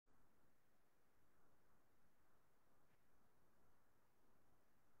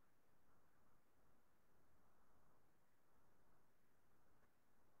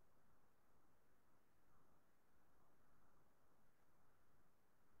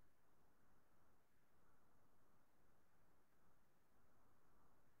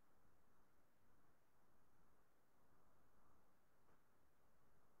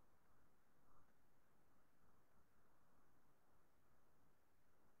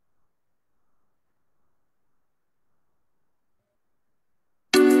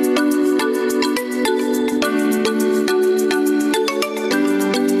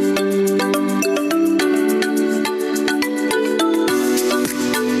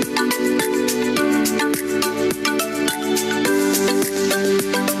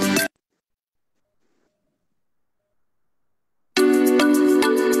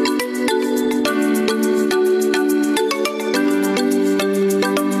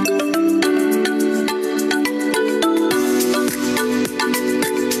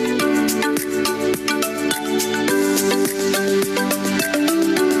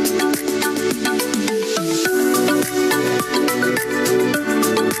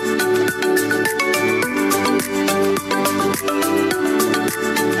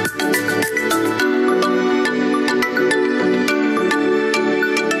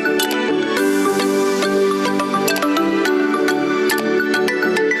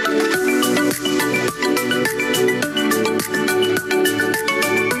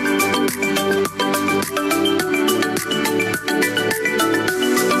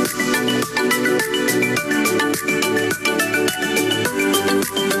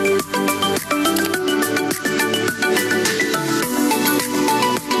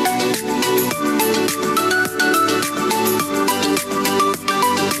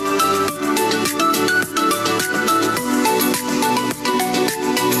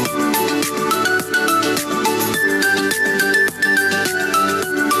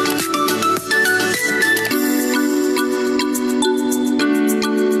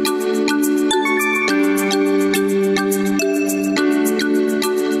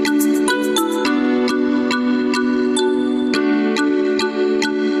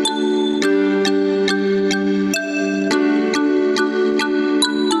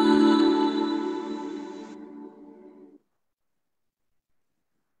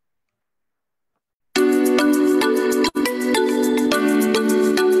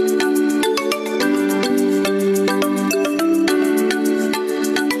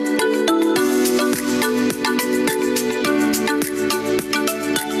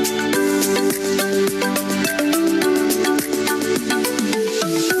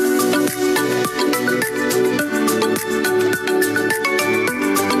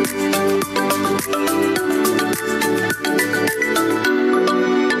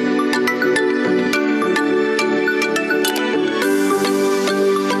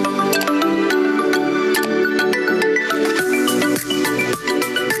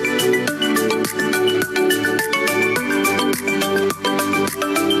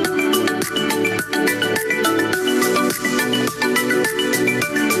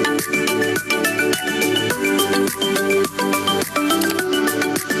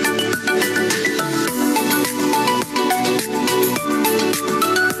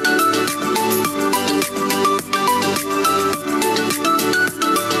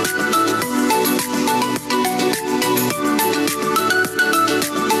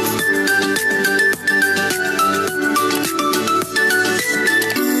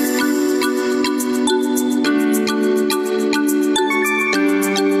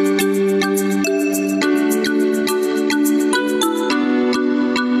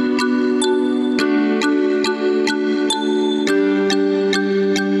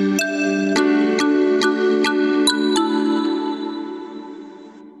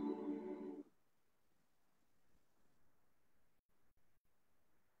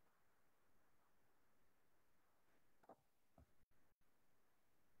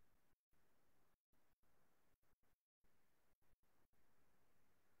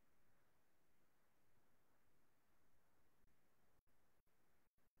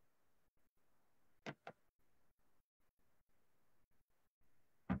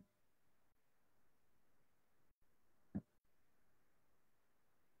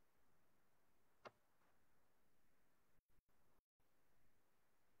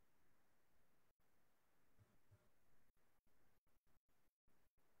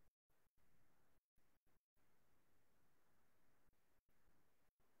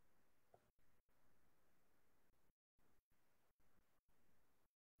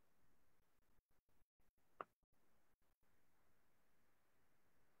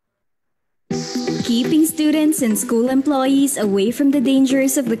keeping students and school employees away from the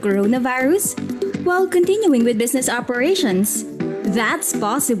dangers of the coronavirus while continuing with business operations. That's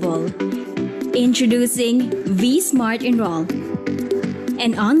possible. Introducing vSmart Enroll,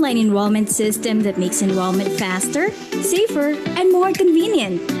 an online enrollment system that makes enrollment faster, safer, and more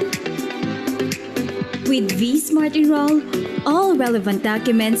convenient. With vSmart Enroll, all relevant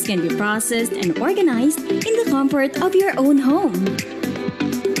documents can be processed and organized in the comfort of your own home.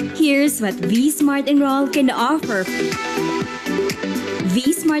 Here's what vSmart Enroll can offer.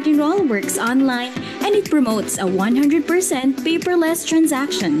 vSmart Enroll works online and it promotes a 100% paperless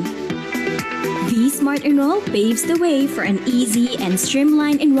transaction. vSmart Enroll paves the way for an easy and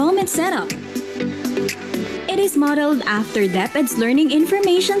streamlined enrollment setup. It is modeled after DepEd's Learning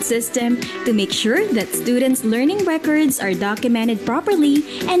Information System to make sure that students' learning records are documented properly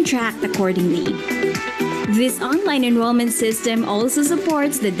and tracked accordingly. This online enrollment system also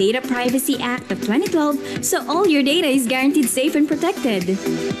supports the Data Privacy Act of 2012, so all your data is guaranteed safe and protected.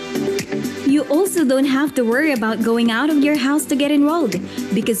 You also don't have to worry about going out of your house to get enrolled,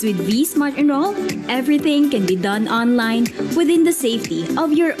 because with vSmart Enroll, everything can be done online within the safety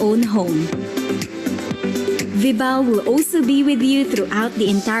of your own home. Vibal will also be with you throughout the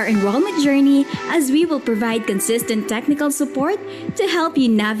entire enrollment journey, as we will provide consistent technical support to help you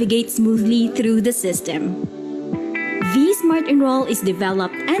navigate smoothly through the system. vSmart Enroll is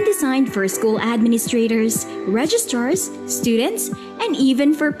developed and designed for school administrators, registrars, students, and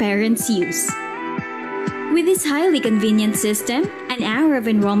even for parents' use. With this highly convenient system, an hour of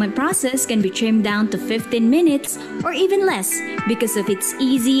enrollment process can be trimmed down to 15 minutes or even less because of its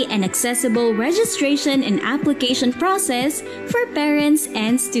easy and accessible registration and application process for parents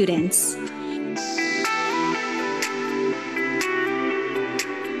and students.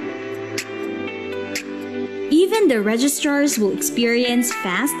 Even the registrars will experience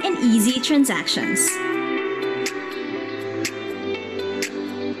fast and easy transactions.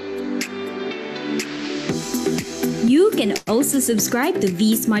 You can also subscribe to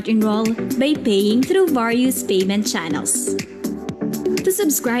vSmart Enroll by paying through various payment channels. To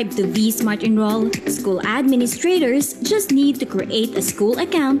subscribe to vSmart Enroll, school administrators just need to create a school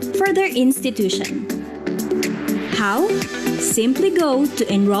account for their institution. How? Simply go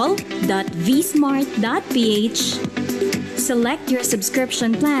to enroll.vsmart.ph, select your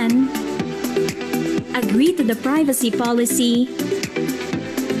subscription plan, agree to the privacy policy,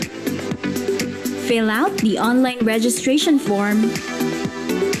 fill out the online registration form,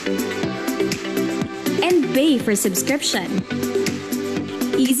 and pay for subscription.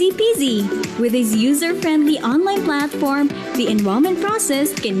 Easy peasy! With this user-friendly online platform, the enrollment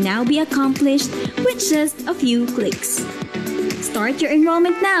process can now be accomplished with just a few clicks. Start your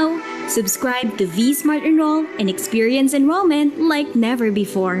enrollment now! Subscribe to vSmart Enroll and experience enrollment like never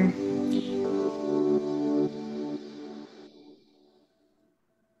before.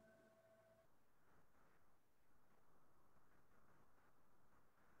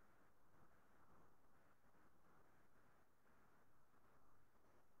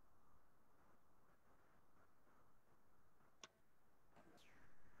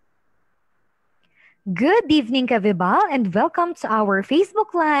 Good evening, Kavibal, and welcome to our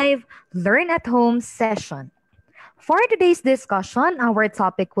Facebook Live Learn at Home session. For today's discussion, our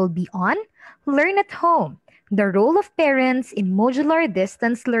topic will be on Learn at Home, the role of parents in modular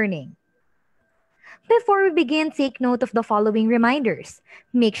distance learning. Before we begin, take note of the following reminders.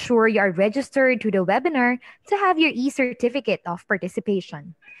 Make sure you are registered to the webinar to have your e-certificate of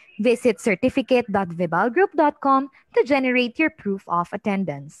participation. Visit certificate.vibalgroup.com to generate your proof of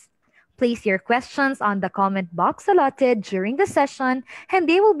attendance. Place your questions on the comment box allotted during the session, and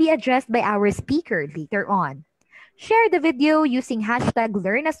they will be addressed by our speaker later on. Share the video using hashtag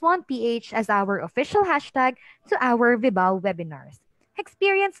LearnAs1PH as our official hashtag to our Vibal webinars.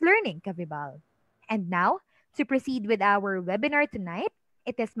 Experience learning, Kavibal. And now, to proceed with our webinar tonight,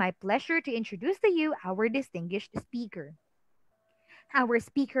 it is my pleasure to introduce to you our distinguished speaker. Our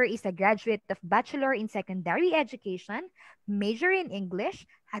speaker is a graduate of Bachelor in Secondary Education, major in English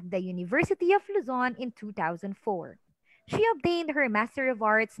at the University of Luzon in 2004. She obtained her Master of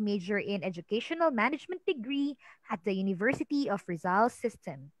Arts major in Educational Management degree at the University of Rizal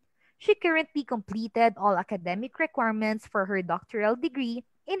System. She currently completed all academic requirements for her doctoral degree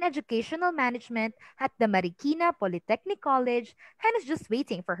in Educational Management at the Marikina Polytechnic College and is just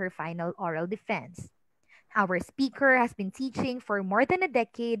waiting for her final oral defense. Our speaker has been teaching for more than a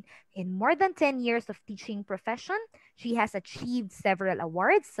decade. In more than 10 years of teaching profession, she has achieved several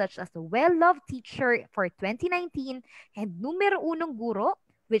awards such as the Well-Loved Teacher for 2019 and Numero Unong Guro,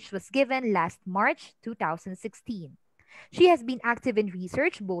 which was given last March 2016. She has been active in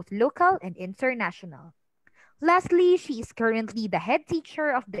research, both local and international. Lastly, she is currently the head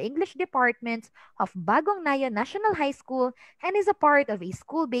teacher of the English department of Bagong Naya National High School and is a part of a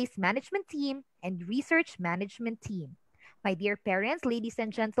school-based management team and research management team. My dear parents, ladies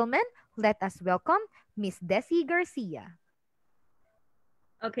and gentlemen, let us welcome Miss Decie Garcia.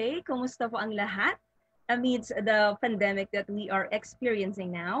 Okay, kumusta po ang lahat? Amidst the pandemic that we are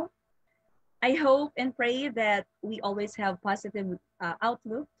experiencing now, I hope and pray that we always have positive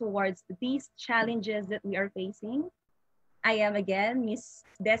outlook towards these challenges that we are facing. I am again Miss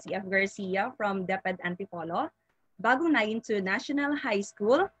Decie F. Garcia from DepEd Antipolo, Bagong Nayon to National High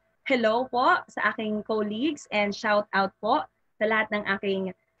School. Hello po sa aking colleagues and shout out po sa lahat ng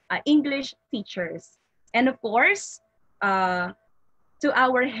aking English teachers. And of course, to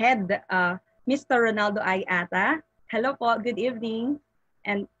our head, Mr. Ronaldo Ayata. Hello po, good evening.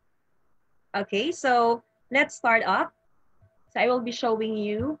 And okay, so let's start off. So I will be showing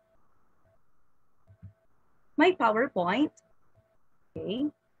you my PowerPoint. Okay.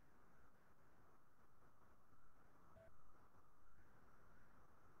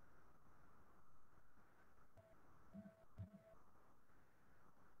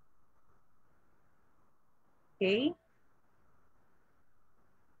 Okay.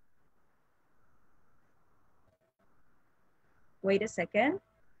 Wait a second.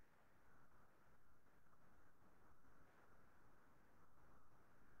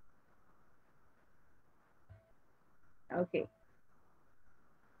 Okay.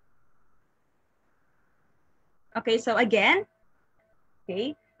 Okay, so again,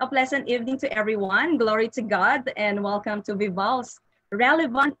 okay, a pleasant evening to everyone. Glory to God and welcome to Vival's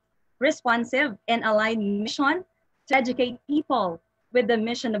relevant, responsive, and aligned mission to educate people with the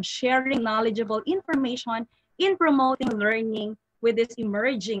mission of sharing knowledgeable information in promoting learning with this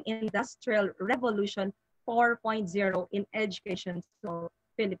emerging industrial revolution 4.0 in education to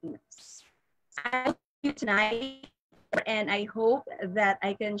Filipinos. I will tonight and I hope that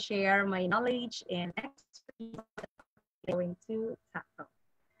I can share my knowledge and expertise going to tackle.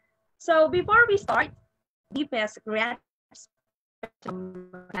 So before we start, deepest gratitude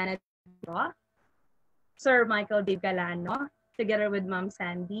manager, Sir Michael Dave Galano, together with Mom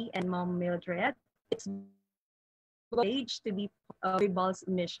Sandy and Mom Mildred. It's age to be Vibal's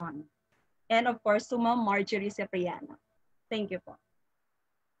mission. And of course, to Mom Marjorie Cipriano. Thank you po.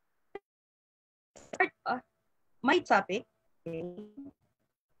 My topic,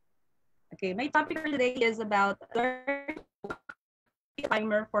 okay, my topic for today is about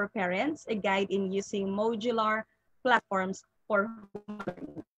timer for parents, a guide in using modular platforms for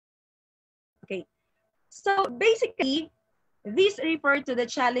learning. Okay, so basically, these refer to the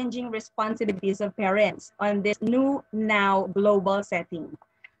challenging responsibilities of parents on this new now global setting.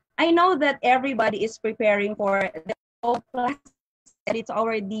 I know that everybody is preparing for the class and it's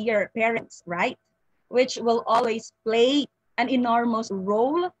our dear parents, right? Which will always play an enormous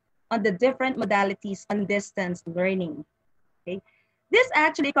role on the different modalities on distance learning. Okay. This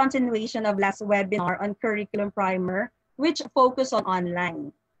actually continuation of last webinar on curriculum primer, which focus on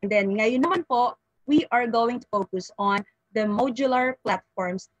online. And then ngayon naman po, we are going to focus on the modular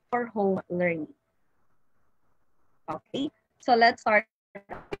platforms for home learning. Okay, so let's start.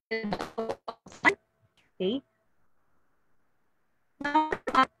 Okay. Now,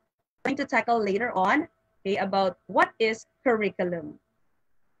 I'm going to tackle later on, okay, about what is curriculum.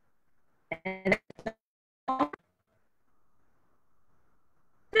 And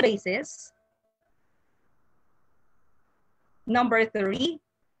the basis. Number 3,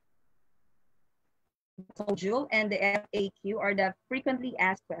 module and the FAQ are the frequently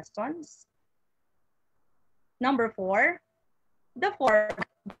asked questions. Number 4, the format,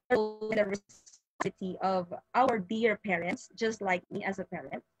 the responsibility of our dear parents, just like me as a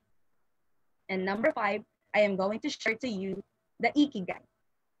parent. And number 5, I am going to share to you the Ikigai.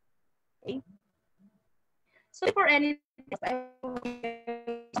 Okay. So for any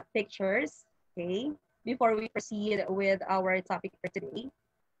pictures, okay, before we proceed with our topic for today.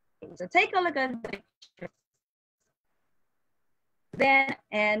 Okay, so take a look at the pictures. Then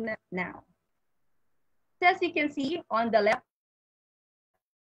and now. As you can see on the left,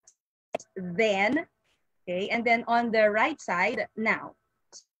 then, okay, and then on the right side, now.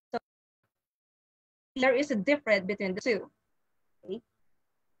 So there is a difference between the two. Okay.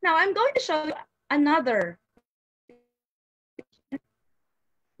 Now I'm going to show you another.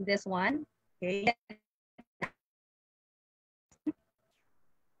 This one, okay.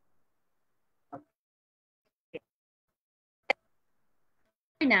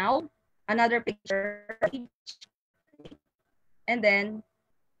 Now, another picture, and then,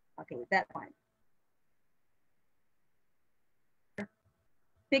 okay, that one.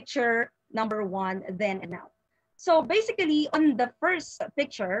 picture number 1, then and now. So basically, on the first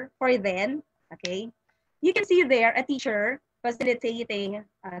picture for then, okay, you can see there a teacher facilitating,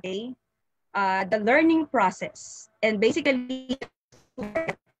 okay, the learning process, and basically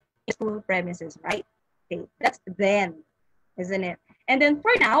school premises, right? Okay, that's then, isn't it? And then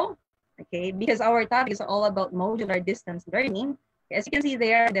for now, okay, because our topic is all about modular distance learning, as you can see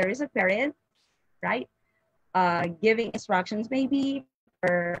there, there is a parent, right? Giving instructions maybe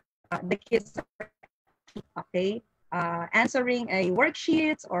for the kids, okay, answering a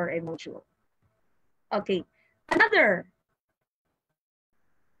worksheet or a module. Okay, another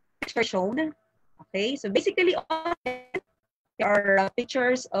picture shown. Okay, so basically there are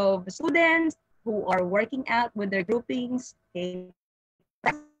pictures of students who are working out with their groupings. Okay,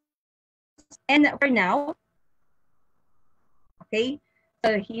 and for now, okay,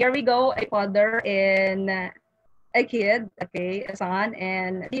 so here we go, a father and a kid, okay, a son,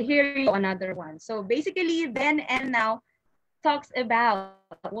 and here you go, another one. So basically, then and now talks about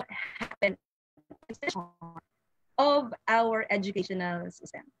what happened of our educational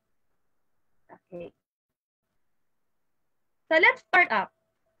system. Okay. So let's start up.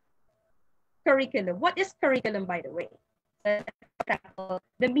 Curriculum. What is curriculum, by the way?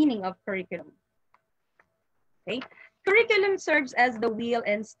 The meaning of curriculum. Okay. Curriculum serves as the wheel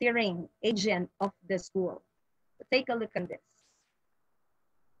and steering agent of the school. So take a look at this.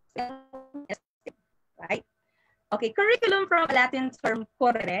 Right? Okay, curriculum from Latin term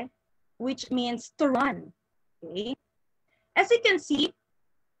correre, which means to run. Okay. As you can see,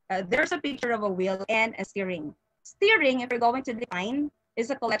 there's a picture of a wheel and a steering. Steering, if you're going to define, is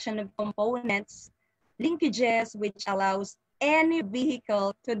a collection of components, linkages, which allows any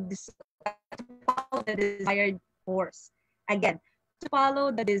vehicle to follow the desired course. Again, to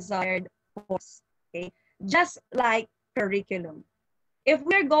follow the desired course. Okay, just like curriculum. If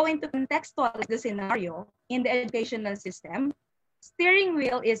we're going to contextualize the scenario in the educational system, steering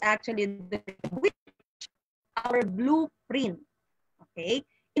wheel is actually our blueprint. Okay,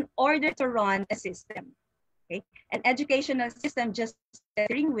 in order to run a system. Okay, an educational system just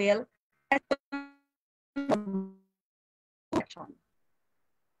steering wheel.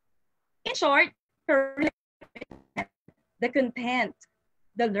 In short, the content,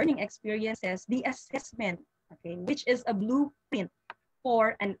 the learning experiences, the assessment, okay, which is a blueprint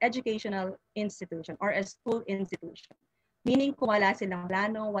for an educational institution or a school institution. Meaning kung wala silang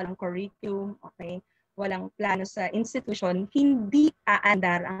plano, walang curriculum, okay, walang plano sa institution, hindi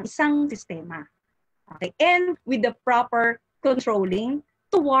aandar ang isang sistema. Okay, and with the proper controlling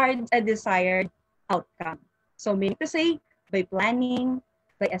towards a desired outcome. So meaning to say, by planning,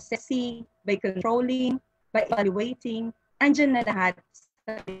 by assessing, by controlling, by evaluating, andyan na lahat.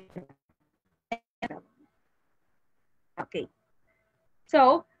 Okay.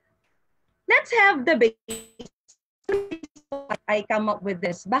 So, let's have the base. I come up with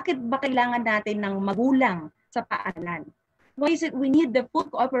this. Bakit ba kailangan natin ng magulang sa paaralan? Why is it we need the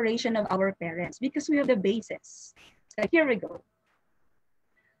full cooperation of our parents? Because we have the basis. So here we go.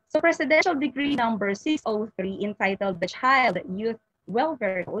 So Presidential Decree number 603 entitled The Child Youth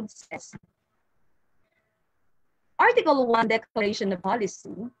Welfare Code says, Article 1 Declaration of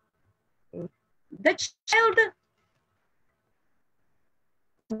Policy, okay, the child is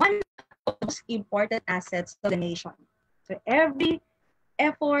one of the most important assets of the nation. So every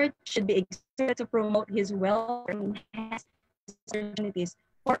effort should be exerted to promote his welfare and enhance his opportunities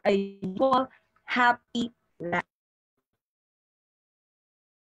for a equal, happy life.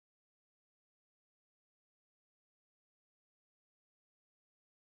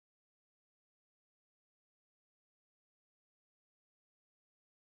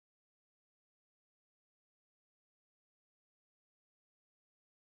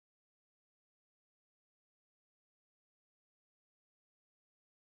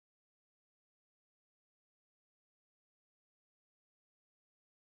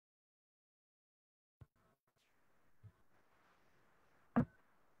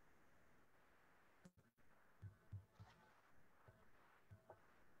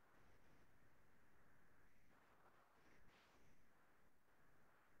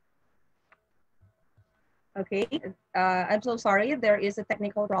 Okay, I'm so sorry, there is a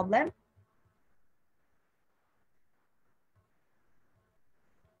technical problem.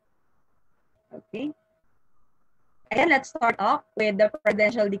 Okay. Again, let's start off with the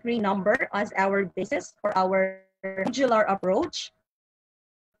Presidential Decree number as our basis for our modular approach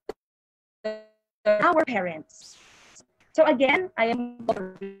to our parents. So again, I am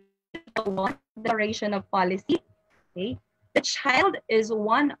one declaration of policy. Okay. The child is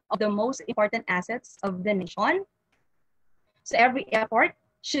one of the most important assets of the nation. So every effort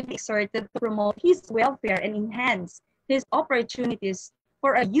should be exerted to promote his welfare and enhance his opportunities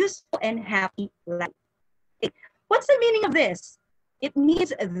for a useful and happy life. Okay. What's the meaning of this? It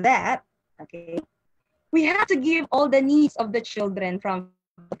means that, okay, we have to give all the needs of the children, from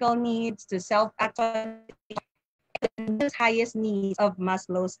physical needs to self-actualization, and the highest needs of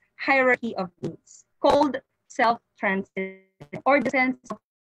Maslow's hierarchy of needs, called self-transcendence, or the sense of,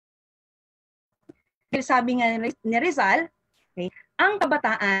 sabi nga ni Rizal, okay, ang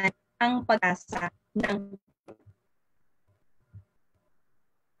kabataan ang pag-asa ng.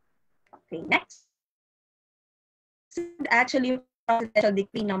 Okay, next. This is actually Presidential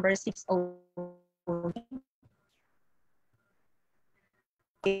Decree number 603.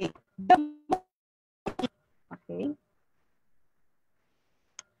 Okay. Okay.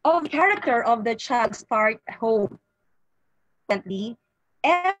 Of character of the child start home. Currently,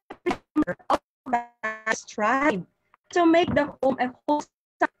 every member of the strive to make the home a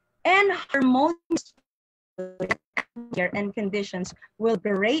wholesome and harmonious atmosphere, and conditions will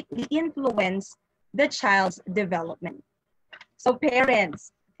greatly influence the child's development. So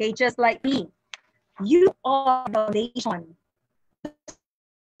parents, okay, just like me, you are the foundation.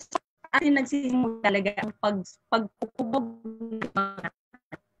 Atin nagsisimula talaga ang pagpupubog.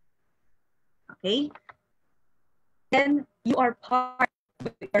 Okay? Then you are part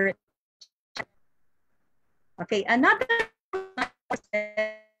of your. Okay, another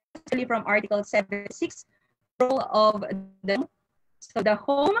from Article 76, role of the. So the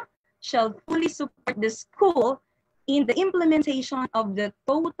home shall fully support the school in the implementation of the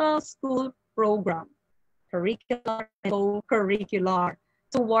total school program, curricular and co-curricular,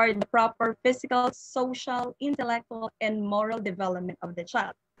 toward the proper physical, social, intellectual, and moral development of the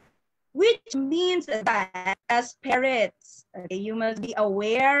child. Which means that as parents, okay, you must be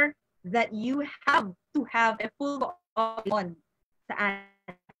aware that you have to have a full on sa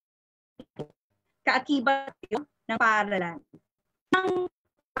kaakibat ng paaralan,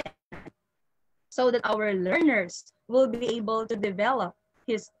 so that our learners will be able to develop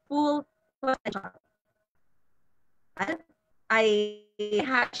his full potential. I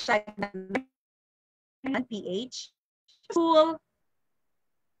hashtag PH full.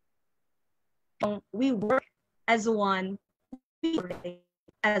 We work as one. We work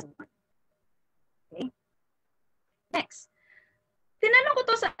as one. Okay. Next. Tinanong ko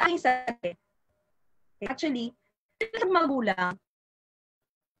to sa aking sarili. Actually, magulang,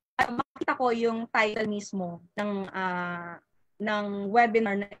 makita ko yung title mismo ng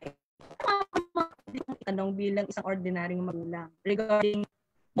webinar na tanong bilang isang ordinaryong magulang regarding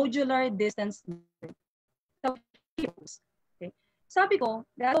modular distance learning. Okay. Sabi ko,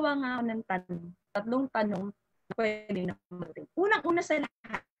 gagawa nga ako ng tatlong tanong na pwede na matin. Unang-una sa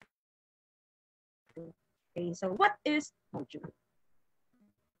lahat. Okay, so what is modular?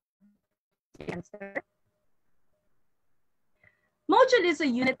 Answer. Module is a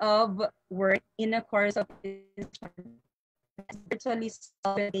unit of work in a course of virtually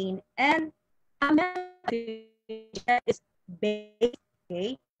self-contained and is based,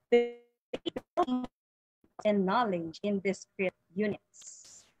 okay, and knowledge in discrete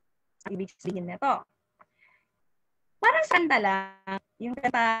units. Ang ibig sabihin nito, parang sanda lang yung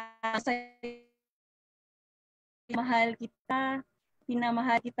kata sa mahal kita,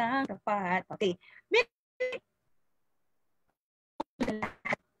 pinamahal kita, kapat. Okay.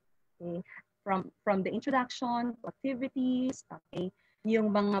 Okay. From the introduction to activities, okay, yung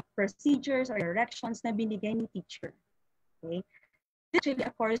mga procedures or directions na binigay ni teacher. Okay. This is really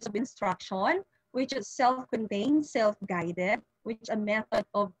a course of instruction which is self-contained, self-guided, which is a method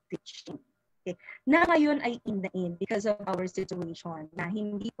of teaching. Okay. Na ngayon ay in the end because of our situation na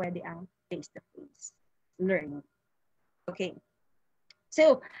hindi pwede ang face-to-face learning. Okay.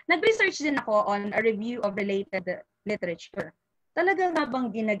 So, nag-research din ako on a review of related literature. Talaga nga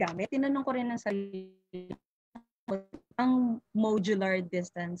bang ginagamit? Tinanong ko rin ng sarili ang modular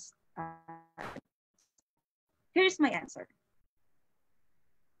distance. Here's my answer.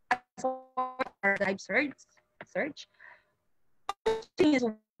 I've search is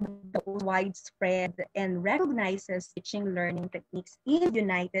the widespread and recognizes teaching learning techniques in the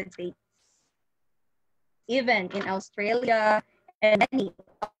United States, even in Australia and many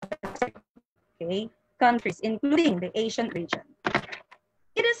countries, including the Asian region.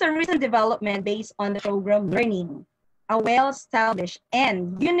 It is a recent development based on the program learning, a well-established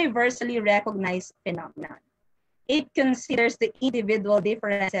and universally recognized phenomenon. It considers the individual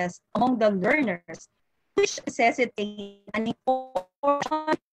differences among the learners, which necessitate an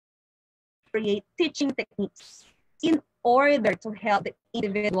important create teaching techniques in order to help the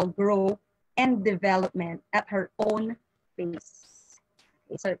individual grow and development at her own pace.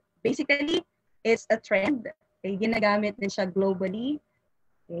 Okay, so basically, it's a trend. Okay, ginagamit din siya globally.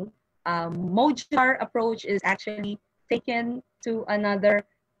 Okay, modular approach is actually taken to another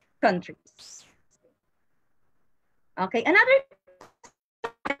countries. Okay, another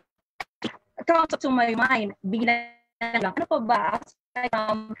comes to my mind, bilang lang, ano pa ba,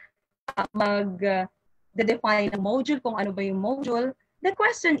 mag-define ng module, kung ano ba yung module, the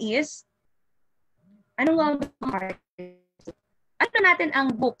question is, ano nga ba ano natin ang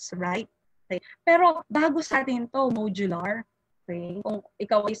books, right? Okay. Pero bago sa atin to modular, okay? Kung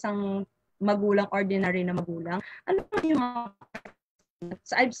ikaw ay isang magulang, ordinary na magulang, ano yung mga...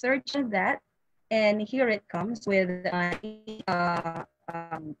 So I've searched that, and here it comes with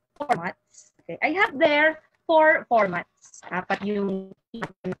formats. Okay. I have there 4 formats. Apat yung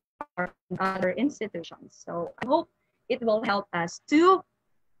other institutions. So I hope it will help us to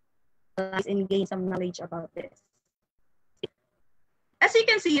and gain some knowledge about this. As you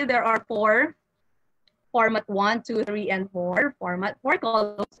can see, there are 4. Format 1, 2, 3, and 4. Format 4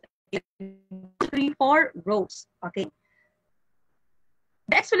 columns, 3, 4 rows. Okay.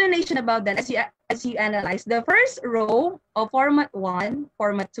 The explanation about that, as you analyze, the first row of format 1,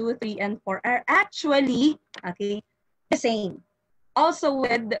 format 2, 3, and 4 are actually, okay, the same. Also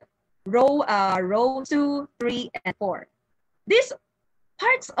with row 2, 3, and 4. These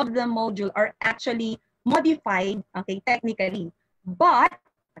parts of the module are actually modified, okay, technically. But,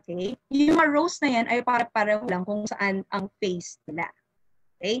 okay, yung mga rows na yan ay para-pareho lang kung saan ang phase nila.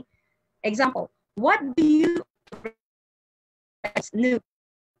 Okay? Example, what do you new?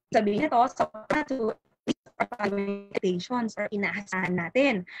 Sabihin nito, sa expectations or inaasahan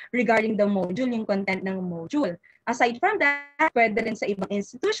natin regarding the module, yung content ng module. Aside from that, pwede rin sa ibang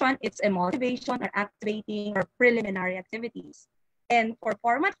institution, it's a motivation or activating or preliminary activities. And for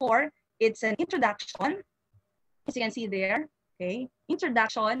format 4, it's an introduction, as you can see there, okay?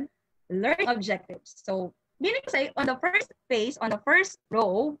 Introduction, learning objectives. So, meaning to say, on the first phase, on the first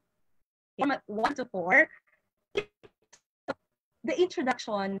row, format 1 to 4, the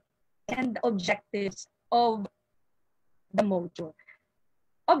introduction and the objectives of the module.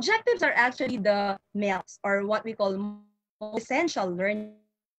 Objectives are actually the MELs, or what we call essential learning.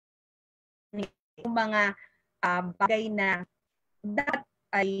 Yung mga bagay na dapat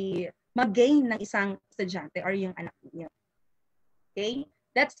ay mag-gain ng isang estudyante or yung anak niyo. Okay?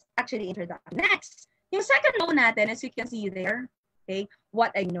 That's actually introduction. Next, yung second row natin, as you can see there, okay, what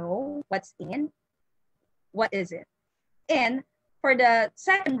I know, what's in, what is it? And for the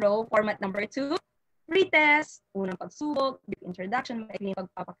second row, format number 2, pretest, unang pagsubok, brief introduction, maikling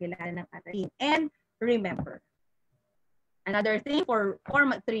pagpapakilala ng atin, and remember. Another thing for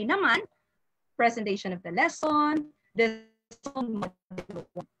format 3 naman, presentation of the lesson,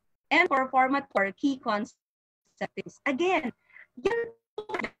 and for format 4, key concepts. Again, yung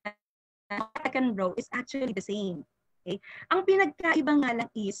second row is actually the same. Okay? Ang pinagkaiba nga lang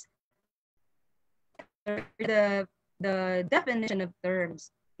is the definition of terms,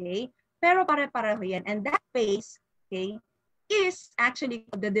 okay? Pero pare-pareho yan. And that phase, okay, is actually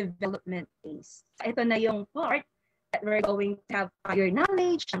the development phase. So ito na yung part that we're going to have higher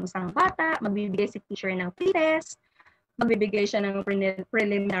knowledge ng isang bata, magbibigay si teacher ng pre-test, magbibigay siya ng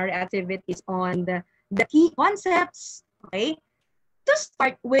preliminary activities on the key concepts, okay? To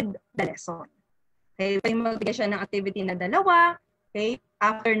start with the lesson. Okay, magbibigay siya ng activity na 2, okay,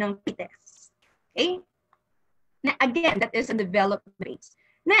 after ng pre-test. Okay? Now, again, that is a development phase.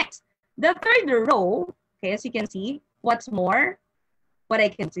 Next, the third row, okay, as you can see, what's more, what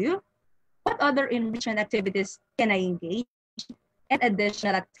I can do, what other enrichment activities can I engage, and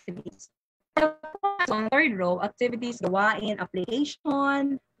additional activities. So, on third row, activities, gawain,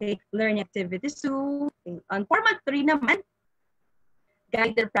 application, okay, learning activities 2. Okay. On format 3 naman,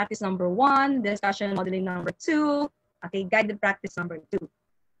 guided practice number 1, discussion modeling number 2, okay, guided practice number 2.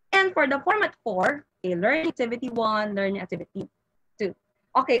 And for the format 4, okay, learning activity 1, learning activity 2.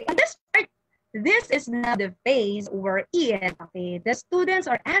 Okay, on this part, this is now the phase we're in. Okay, the students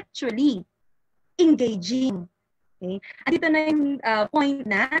are actually engaging. Okay, andito na yung point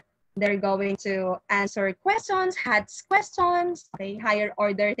na they're going to answer questions, HATS questions, okay, higher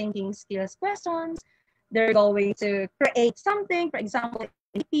order thinking skills questions. They're going to create something, for example,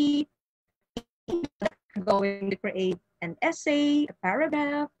 going to create an essay, a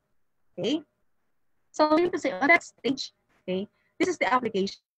paragraph. Okay, so I'm going to say on that stage, okay, this is the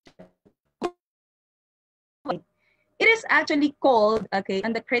application. It is actually called, okay,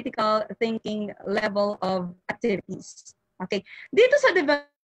 on the critical thinking level of activities. Okay, dito sa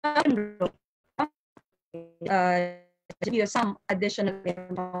development group, some additional,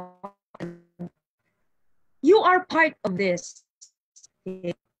 you are part of this.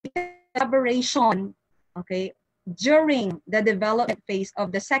 Okay? Collaboration, okay, during the development phase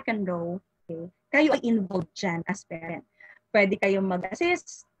of the second row, okay, kayo ay involved dyan as parent. Pwede kayong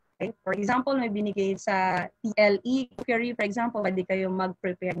mag-assist. Okay? For example, may binigay sa TLE query, for example, pwede kayong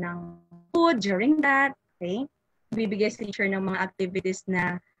mag-prepare ng food during that. Okay? Bibigay sa teacher ng mga activities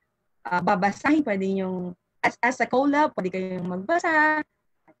na babasahin. Pwede yung, as a collab, pwede kayong magbasa,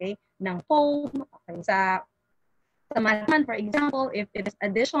 okay, ng poem. Okay? Sa malaman, for example, if it is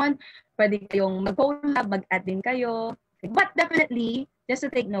addition, pwede kayong mag-collab, mag-add din kayo. Okay. But definitely, just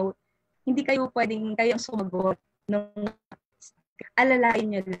to take note, hindi kayo pwedeng kayong sumagot nung alalayan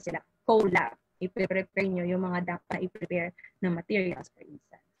nyo din sila. Collab. I-prepare nyo yung mga dapat na i-prepare na materials, for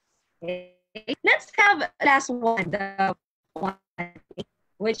instance. Okay. Let's have last one, the one,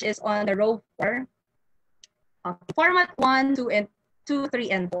 which is on the row 4. Format 1, 2, and 2,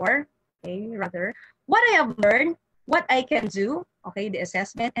 3, and 4. Okay, rather. What I have learned, what I can do, okay, the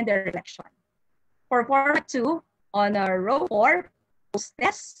assessment and the reflection. For format 2, on row 4,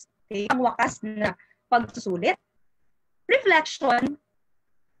 post-test, okay, ang wakas na pagsusulit, reflection,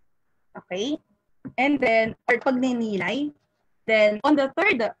 okay, and then, or pagninilay. Then, on the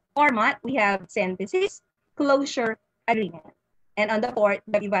third format, we have synthesis, closure, agreement. And on the fourth,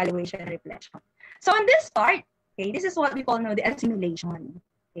 the evaluation and reflection. So, in this part, okay, this is what we call now the assimilation.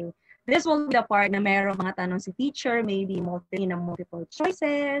 Okay. This will be the part na mayroong mga tanong si teacher, maybe multiple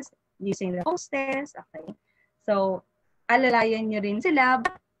choices, using the post-test, okay. So, alalayan nyo rin sila.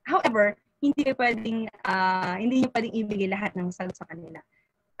 But, however, hindi nyo pwedeng ibigay lahat ng sagot sa kanila.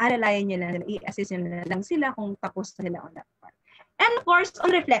 Alalayan nyo lang, i-assist nyo lang sila kung tapos na sila on that part. And of course,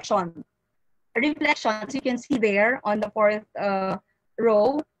 on reflection. Reflection, as you can see there on the fourth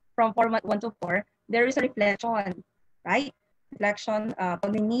row, from format 1 to 4, there is a reflection, right? Reflection,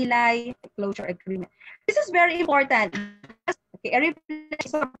 pagninilay, closure, agreement. This is very important. Okay, a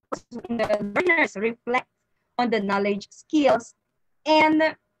reflection, the learners reflect on the knowledge, skills,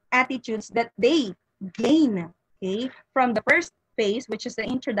 and attitudes that they gain, okay, from the first phase, which is the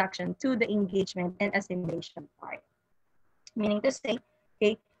introduction to the engagement and assimilation part. Meaning to say,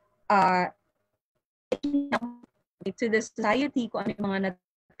 okay, to the society, kung ano yung mga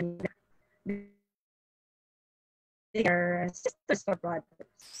their sisters or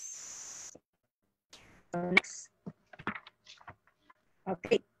brothers. Next.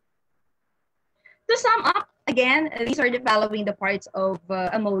 Okay. To sum up, again, these are the following the parts of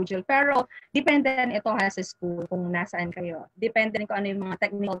a module. Pero, depende ito ha sa school kung nasaan kayo. Depende kung ano yung mga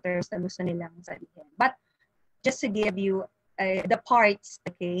technical terms na gusto nilang sabihin. But, just to give you the parts,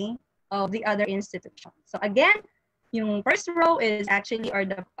 okay, of the other institutions. So, again, yung first row is actually, or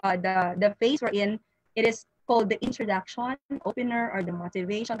the phase we're in, it is called the introduction, opener, or the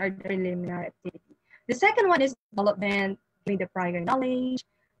motivation, or the preliminary activity. The second one is development, giving the prior knowledge,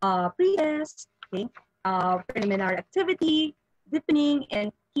 pre-test, okay, preliminary activity, deepening,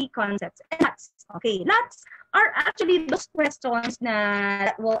 and key concepts. And lots, okay, lots are actually those questions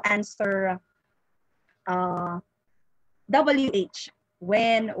that will answer WH,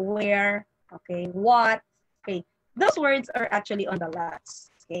 when, where, okay, what, okay. Those words are actually on the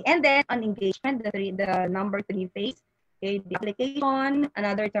lots. Okay. And then on engagement, the number 3 phase, okay, the application,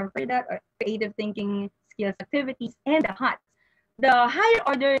 another term for that, or creative thinking skills activities, and the HOT. The higher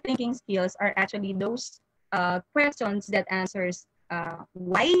order thinking skills are actually those questions that answers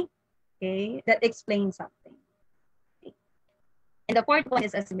why, okay, that explain something. Okay. And the fourth one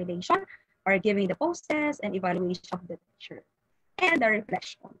is assimilation, or giving the post-test and evaluation of the teacher. And the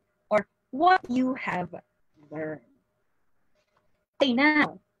reflection, or what you have learned. Okay,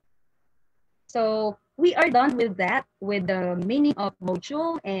 now, so we are done with that, with the meaning of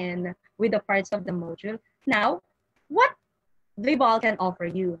module and with the parts of the module. Now, what Vibal can offer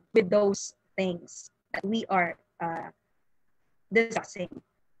you with those things that we are discussing.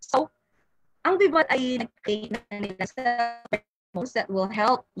 So, ang Vibal ay nag-create na nila sa modules that will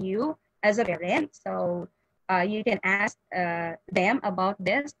help you as a parent. So, you can ask them about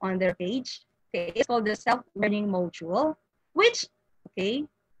this on their page. Okay, it's called the self-learning module, which, okay,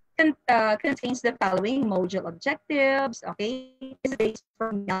 contains the following module objectives. Okay, is based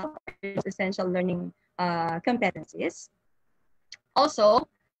from essential learning competencies. Also,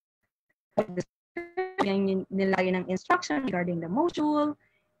 nilagay ng instruction regarding the module,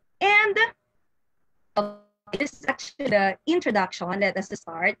 and this is actually the introduction. Let us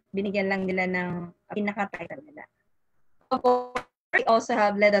start. Binigyan lang nila ng pinaka-title nila. Of course, we also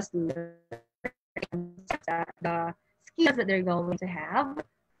have let us learn the skills that they're going to have,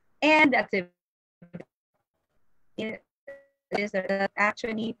 and the activity is that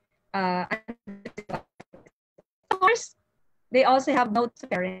actually of course They also have notes to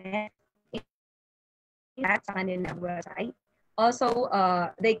parents sa kanilang website. Also,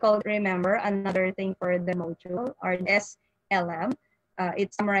 they call remember, another thing for the module, or SLM.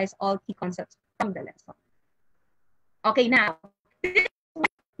 It summarizes all key concepts from the lesson. Okay, now,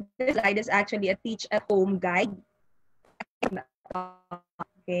 this guide is actually a teach-at-home guide.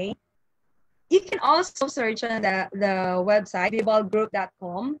 Okay. You can also search on the website,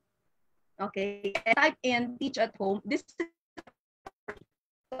 vivalgroup.com. Okay, and type in teach at home. This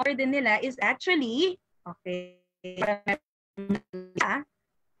order nila is actually, okay,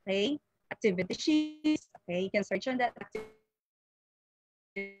 okay, activity sheets. Okay, you can search on that activity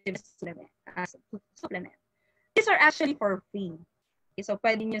supplement. These are actually for free. Okay, so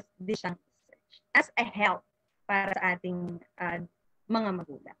pwede nyo din siyang search as a help para sa ating mga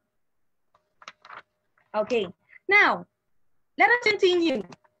magulang. Okay, now, let us continue.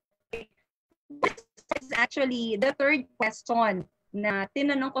 This is actually the third question na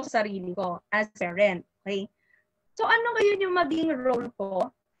tinanong ko sa sarili ko as parent. Okay? So ano ngayon yung maging role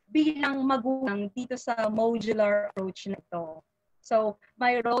ko bilang magulang dito sa modular approach na ito? So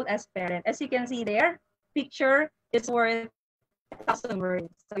my role as parent, as you can see there, picture is worth 1,000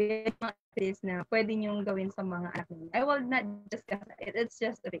 words. So yun yung activities na pwede niyong gawin sa mga anak niyo. I will not discuss it. It's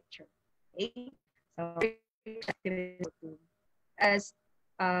just a picture. Okay? So as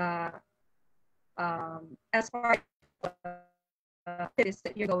part of this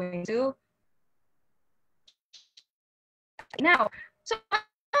that you're going to now. So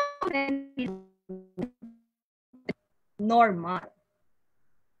then normal.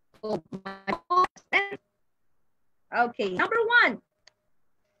 Okay, number 1,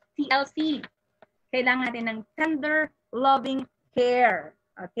 TLC. Kailangan natin ng tender, loving care.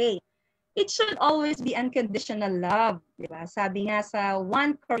 Okay. It should always be unconditional love. Diba? Sabi nga sa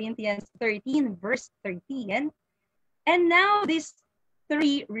 1 Corinthians 13 verse 13. And now these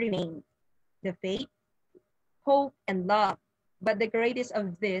 3 remain. The faith, hope, and love. But the greatest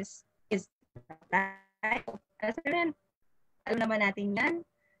of this is life. Alam naman natin yan.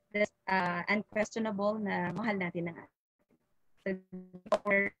 That's unquestionable na mahal natin ng atin.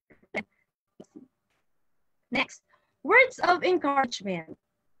 Next, words of encouragement.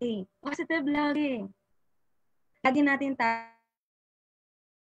 Okay, positive lagi. Lagi natin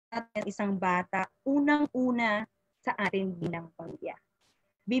isang bata, unang-una sa atin bilang pamilya.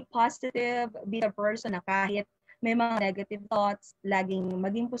 Be positive, be the person na kahit may mga negative thoughts, laging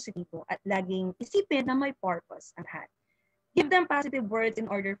maging positibo at laging isipin na may purpose ang lahat. Give them positive words in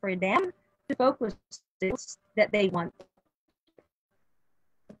order for them to focus that they want.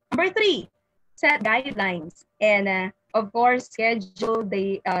 Number 3, set guidelines. And of course, schedule,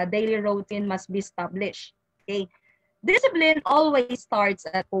 daily routine must be established. Okay? Discipline always starts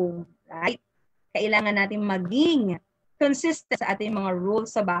at home, right? Kailangan natin maging consistent sa ating mga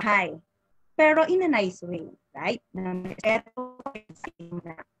rules sa bahay. Pero in a nice way, right?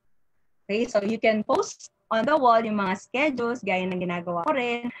 Okay, so you can post on the wall yung mga schedules, gaya ng ginagawa ko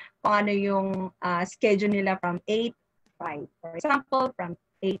rin, kung ano yung schedule nila from 8 to 5. For example, from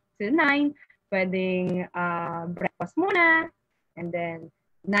 8 to 9, pwedeng breakfast muna, and then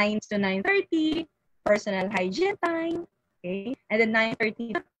 9 to 9:30, personal hygiene time, okay? And then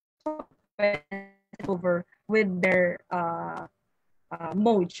 9:30 over with their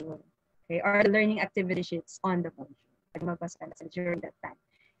module, okay? Or learning activity sheets on the module. During that time.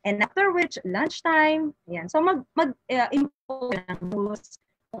 And after which, lunchtime, ayan. So impose ng rules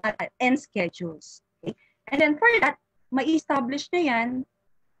and schedules, okay? And then for that, ma-establish na yan,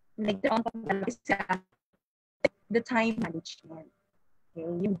 later on, the time management. Okay,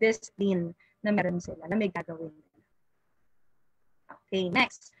 yung discipline na meron sila, na may gagawin. Okay,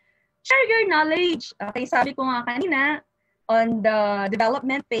 next. Share your knowledge. Okay, sabi ko nga kanina, on the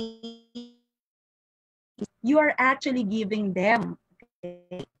development phase, you are actually giving them.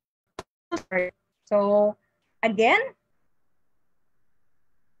 Okay? So, again,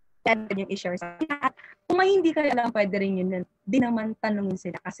 pwede yung i-share sa lahat. Kung may hindi kayo alam, pwede rin yun. Di naman tanongin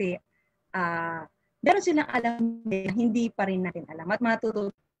sila kasi meron silang alam hindi pa rin natin alam. At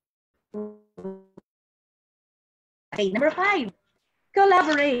matututo. Okay, number 5.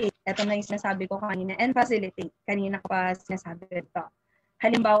 Collaborate. Ito na yung sinasabi ko kanina. And facilitate. Kanina ko pa sinasabi ito.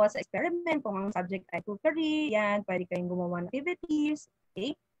 Halimbawa sa experiment, kung ang subject ay cookery, yan, pwede kayong gumawa ng activities.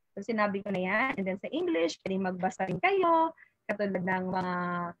 Okay? So, sinabi ko na yan. And then sa English, pwede magbasa rin kayo. Katulad ng mga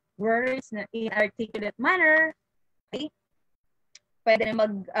words na in articulate manner. Okay? Pwede rin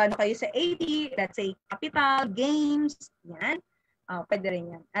kayo sa AT, let's say capital, games, yan. Pwede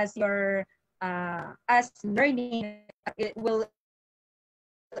rin yan. As your, as learning, it will,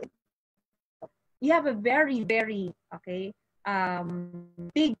 you have a very, very, okay,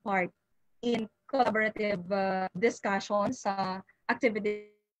 big part in collaborative discussions sa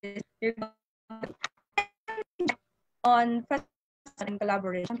activities on and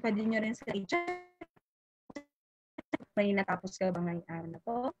collaboration. Pwede nyo rin sila i-check. May natapos ka ba ngayong araw na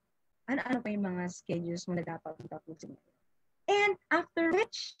to? Ano pa yung mga schedules mo na dapat tapusin? And after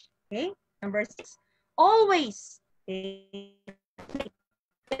which, okay, number 6, always with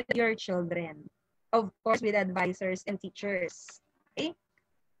your children. Of course, with advisors and teachers. Okay?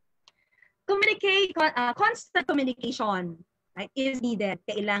 Communicate, constant communication, right, is needed.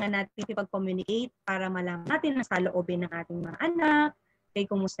 Kailangan natin ipag-communicate para malaman natin ang saloobin ng ating mga anak, kay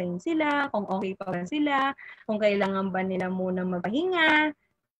kumustahin sila, kung okay pa ba sila, kung kailangan ba nila muna magpahinga,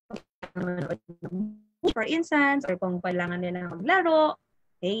 for instance, or kung kailangan nila maglaro,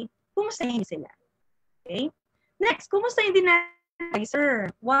 okay, kumustahin sila. Okay? Next, kumustahin din natin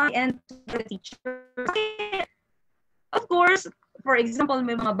advisor, why, and the teacher. Okay. Of course, for example,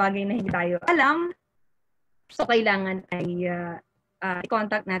 may mga bagay na hindi tayo alam, so kailangan ay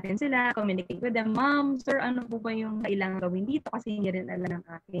i-contact natin sila, communicate with them. Ma'am, sir, ano po ba yung kailangan gawin dito? Kasi hindi rin alam ng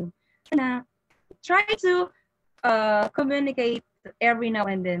aking anak. Try to communicate every now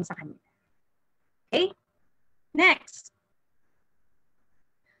and then sa kanila. Okay? Next.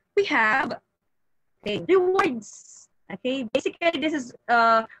 We have rewards. Okay? Basically, this is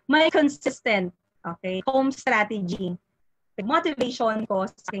my consistent home strategy. Motivation ko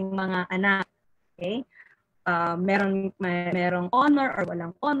sa aking mga anak. Okay? Merong honor or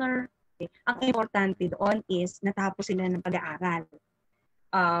walang honor. Okay? Ang importante doon is natapos sila ng pag-aaral.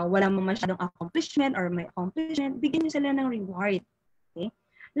 Walang masyadong accomplishment or may accomplishment, bigyan niyo sila ng reward. Okay?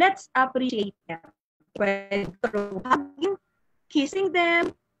 Let's appreciate them. Pwede through hugging, kissing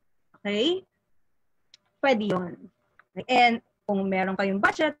them. Okay? Pwede yun. And kung meron kayong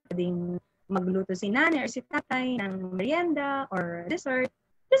budget, pwedeng magluto si nanay or si tatay ng merienda or dessert.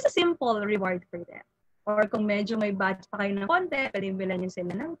 Just a simple reward for them. Or kung medyo may budget pa kayo ng konti, pwedeng bilan nyo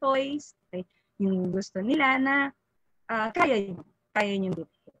sila ng toys. Okay? Yung gusto nila na kaya nyo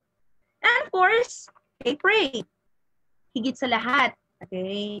bibigyan. And of course, okay, pray. Higit sa lahat,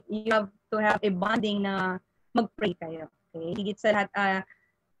 okay, you have to have a bonding na mag-pray kayo. Okay? Higit sa lahat,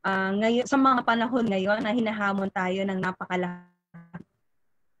 ngayon, sa mga panahon ngayon na hinahamon tayo ng napakalaking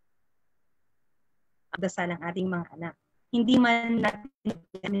dasal ng ating mga anak. Hindi man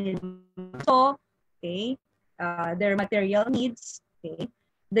natin so, okay, their material needs, okay,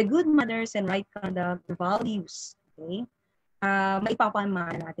 the good manners and right conduct, the values, okay,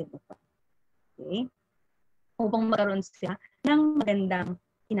 maipapamana natin ito. Okay? Upang magkaroon sila ng magandang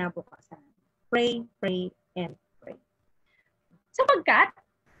kinabukasan. Pray, pray, and pray. Sapagkat,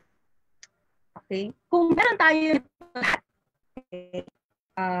 okay, kung meron tayo okay,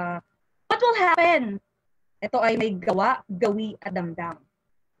 what will happen? Ito ay may gawa, gawi, at damdam.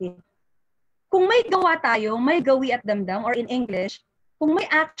 Okay. Kung may gawa tayo, may gawi at damdam, or in English, kung may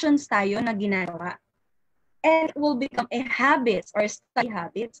actions tayo na ginagawa, and it will become a habits or study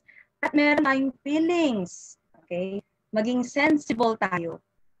habits, at meron tayong feelings, okay, maging sensible tayo,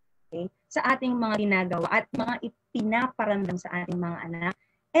 okay, sa ating mga ginagawa at mga ipinaparamdam sa ating mga anak,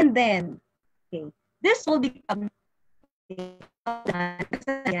 and then, okay, this will become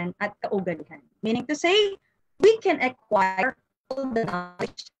at kaugalian. Meaning to say, we can acquire all the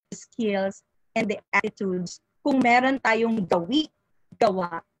knowledge, skills, and the attitudes kung meron tayong gawi,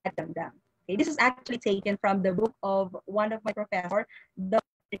 gawa, at damdam. Okay, this is actually taken from the book of one of my professor,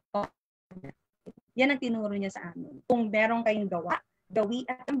 Dr. Yan ang tinuro niya sa amin. Kung meron kayong gawa, gawi,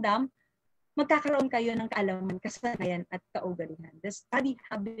 at damdam, magkakaroon kayo ng kaalaman, kasanayan, at kaugalian. The study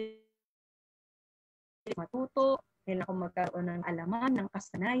habit, matuto, kailangan magkaroon ng alaman, ng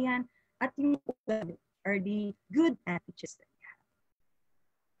kasanayan, at yung ugali, or the good attitudes that you have.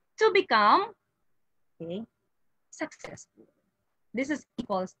 To become, okay, successful. This is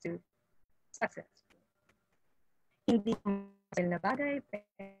equals to successful. Hindi na bagay,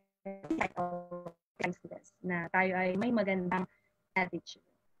 pero na tayo ay may magandang attitude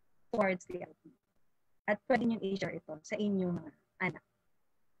towards the LP. At pwede nyo i-share ito sa inyong mga anak.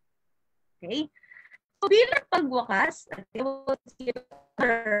 Okay? So, bilang pagwakas, I will see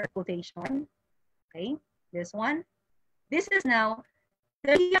another quotation. Okay? This one. This is now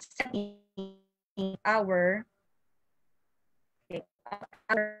the setting our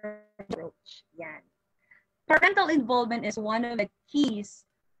approach. Yan. Parental involvement is one of the keys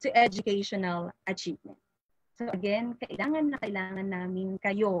to educational achievement. So again, kailangan namin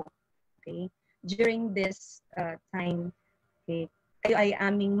kayo, okay, during this time, okay, kayo ay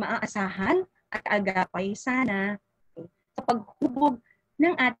aming maaasahan at agapay sana, okay, sa paghubog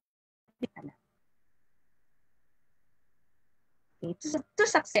ng ating anak. Okay? To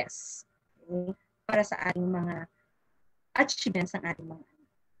success. Okay? Para sa ating mga achievements ng ating mga.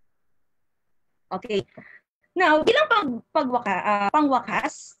 Okay. Now, bilang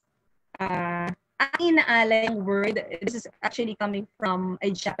pangwakas, ang inaalang word, this is actually coming from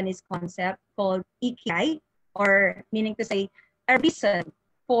a Japanese concept called ikigai, or meaning to say, a reason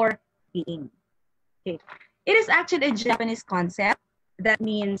for being. Okay. It is actually a Japanese concept that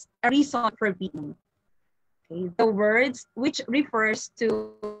means a reason for being. Okay. The words which refers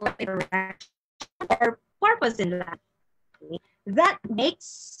to interaction or purpose in life. Okay. That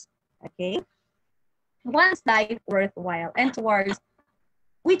makes, okay, one's life worthwhile, and towards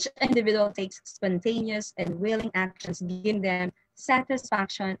which individual takes spontaneous and willing actions, giving them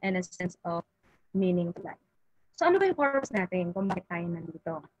satisfaction and a sense of meaning to life. So ano ba yung purpose natin kung bakit tayo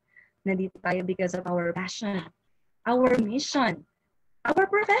nandito? Nandito tayo because of our passion, our mission, our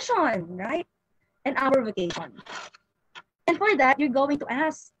profession, right? And our vocation. And for that, you're going to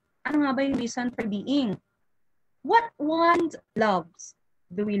ask, ano nga ba yung reason for being? What one loves?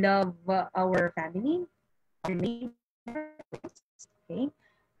 Do we love our family? Our neighbors? Okay.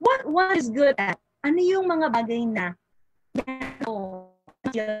 What one is good at? Ano yung mga bagay na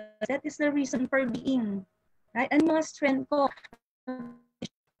that is the reason for being. Right? Ano mga strength ko? And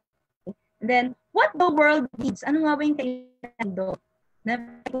then, what the world needs? Ano nga ba yung kailangan do?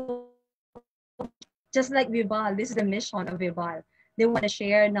 Just like Vival, this is the mission of Vival. They want to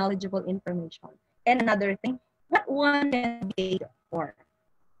share knowledgeable information. And another thing, what one can be paid for?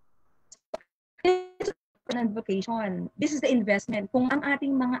 Vocation. This is the investment. Kung ang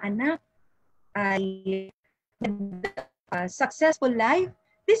ating mga anak ay successful life,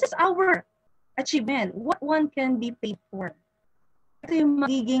 this is our achievement. What one can be paid for. Ito yung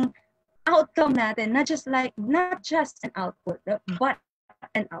magiging outcome natin, not just an output, but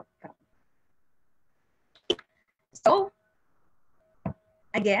an outcome. So,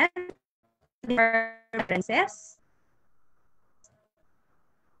 again, references.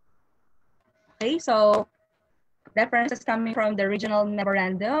 Okay, so references coming from the regional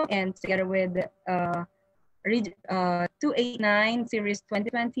memorandum and together with 289 series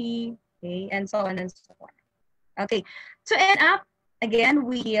 2020, okay, and so on and so forth. Okay, to end up, again,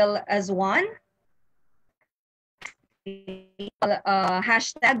 we'll as one.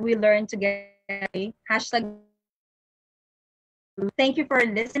 Hashtag we learn together. Hashtag thank you for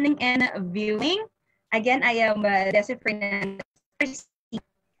listening and viewing. Again, I am Decie Fernandez.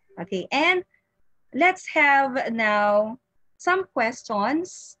 Okay, and let's have now some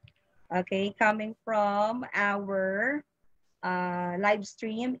questions, okay, coming from our live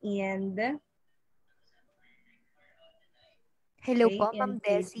stream and Hello okay, po, Ma'am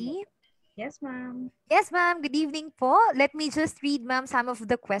Decie. Yes, ma'am. Yes, ma'am. Good evening po. Let me just read, ma'am, some of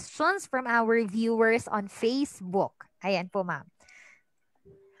the questions from our viewers on Facebook. Ayan po, ma'am.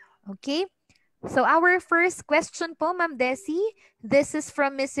 Okay. So our first question po, Ma'am Decie, this is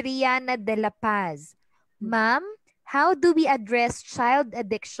from Miss Rihanna de la Paz. Ma'am, how do we address child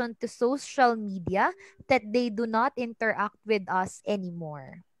addiction to social media that they do not interact with us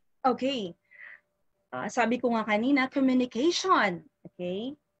anymore? Okay. Sabi ko nga kanina, communication,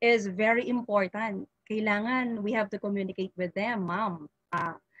 okay, is very important. Kailangan we have to communicate with them, ma'am.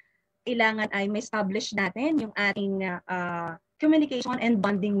 Kailangan ay ma-establish natin yung ating communication and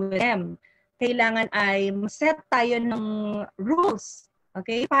bonding with them. Kailangan ay set tayo ng rules,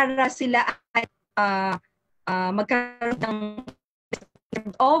 okay, para sila ay magkaroon ng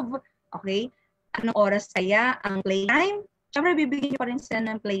of, okay, anong oras kaya ang playtime. Siyempre, bibigyan nyo pa rin sila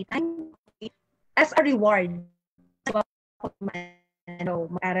ng playtime, okay, as a reward.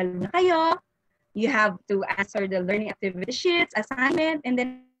 Mag-aral na kayo, you have to answer the learning activity sheets, assignment, and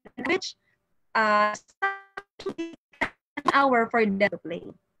then which an hour for them to play.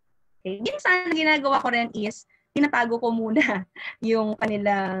 Okay. Minsan, ginagawa ko rin is, tinatago ko muna yung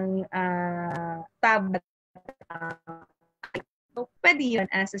kanilang tab. So, pwede yun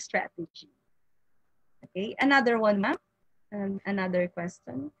as a strategy. Okay. Another one, ma'am. Another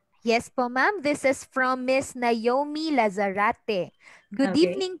question. Yes po, ma'am. This is from Miss Naomi Lazarate. Good Okay.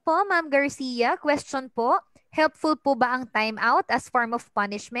 evening po, Ma'am Garcia. Question po, helpful po ba ang time out as form of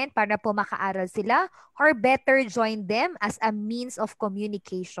punishment para po makaaral sila or better join them as a means of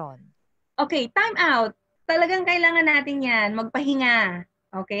communication? Okay, time out. Talagang kailangan natin yan, magpahinga.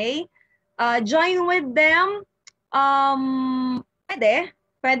 Okay? Join with them.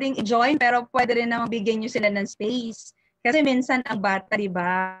 Pwedeng i-join, pero pwede rin naman bigyan nyo sila ng space. Kasi minsan ang bata, di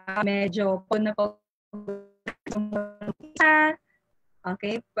ba, medyo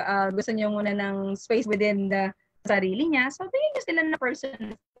okay, gusto niyo muna ng space within the sarili niya. So, bigyan niyo sila ng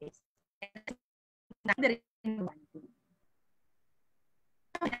personal space.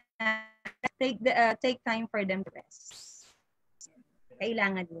 take time for them to rest.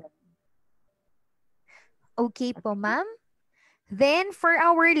 Kailangan yun. Okay po, ma'am. Then, for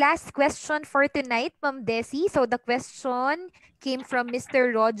our last question for tonight, Ma'am Decie. So, the question came from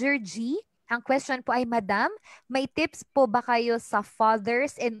Mr. Roger G. Ang question po ay, Madam, may tips po ba kayo sa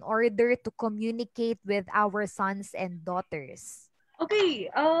fathers in order to communicate with our sons and daughters?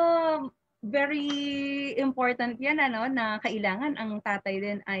 Okay, very important yan, na kailangan ang tatay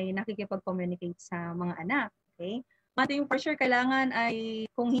din ay nakikipag-communicate sa mga anak. Okay? One thing for sure, kailangan ay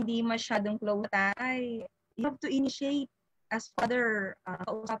kung hindi masyadong close tatay, you have to initiate as father,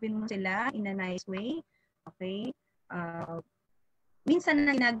 kausapin mo sila in a nice way. Okay? Minsan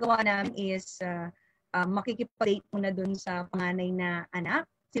na ginagawa namin is makikipag-date muna dun sa panganay na anak.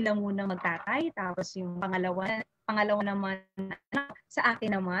 Sila muna magtatay, tapos yung pangalawa naman sa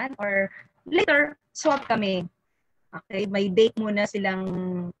akin naman, or later, swap kami. Okay? May date muna silang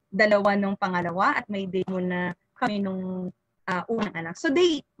dalawa nung pangalawa at may date muna kami nung unang anak. So,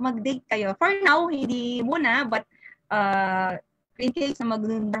 mag-date kayo. For now, hindi muna, but in case na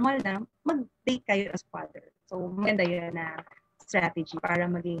mag-normal na, mag-date kayo as father. So, maganda yun na strategy para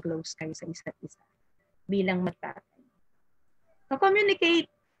maging close kayo sa isa't isa bilang magtatay. So, communicate.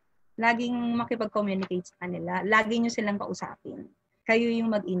 Laging makipag-communicate sa kanila. Lagi nyo silang kausapin. Kayo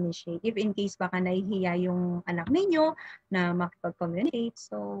yung mag-initiate. If in case baka nahihiya yung anak ninyo na makipag-communicate,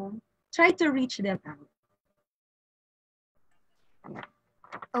 so try to reach them out.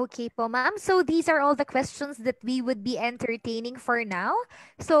 Okay po, ma'am. So these are all the questions that we would be entertaining for now.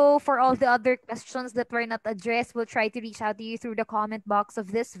 So for all the other questions that were not addressed, we'll try to reach out to you through the comment box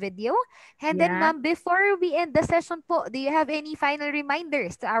of this video. And then, ma'am, before we end the session po, do you have any final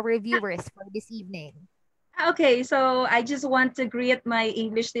reminders to our viewers for this evening? Okay, so I just want to greet my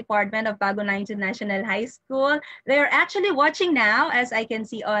English department of Bagona International High School. They're actually watching now, as I can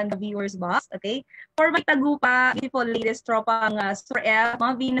see on the viewers box. Okay, for my tagupa, beautiful ladies, tropang Super F,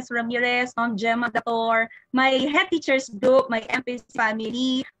 Mom Venus Ramirez, Mom Gemma Dator, my head teachers group, my MPC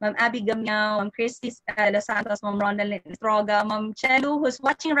family, Mom Abby Gamiao, Mom Christy Los Santos, Mom Ronald Estroga, Mom Chelo, who's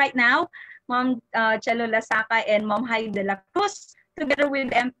watching right now, Mom Chelo Lasaka, and Mom Hyde de la Cruz. Together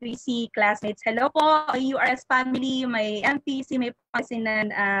with MPC classmates. Hello po, URS family, my MPC, may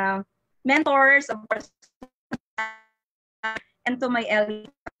pasinan mentors, of course, and to my LE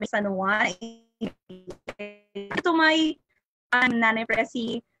San Juan, to my Nanay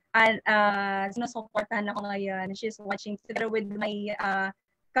Presi, sinusuportahan ako ngayon. She's watching together with my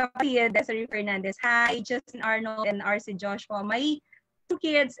kapatid, Desiree Fernandez. Hi, Justin Arnold and RC Joshua. My 2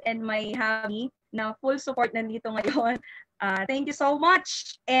 kids and my hubby na full support nandito ngayon. Thank you so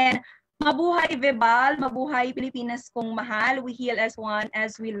much. And mabuhay Vebal, mabuhay Pilipinas kong mahal. We heal as one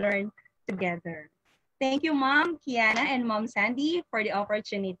as we learn together. Thank you, Mom Kiana and Mom Sandy, for the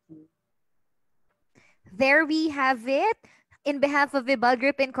opportunity. There we have it. In behalf of Vibal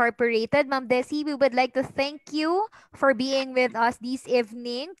Group Incorporated, Ma'am Decie, we would like to thank you for being with us this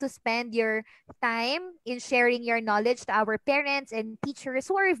evening to spend your time in sharing your knowledge to our parents and teachers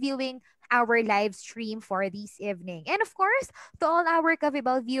who are viewing our live stream for this evening. And of course, to all our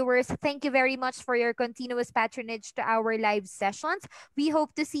Kavibal viewers, thank you very much for your continuous patronage to our live sessions. We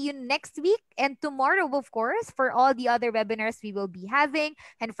hope to see you next week and tomorrow, of course, for all the other webinars we will be having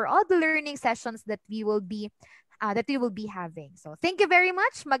and for all the learning sessions that we will be having. So thank you very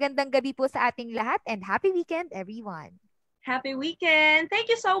much. Magandang gabi po sa ating lahat and happy weekend, everyone. Happy weekend.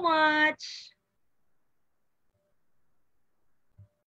 Thank you so much.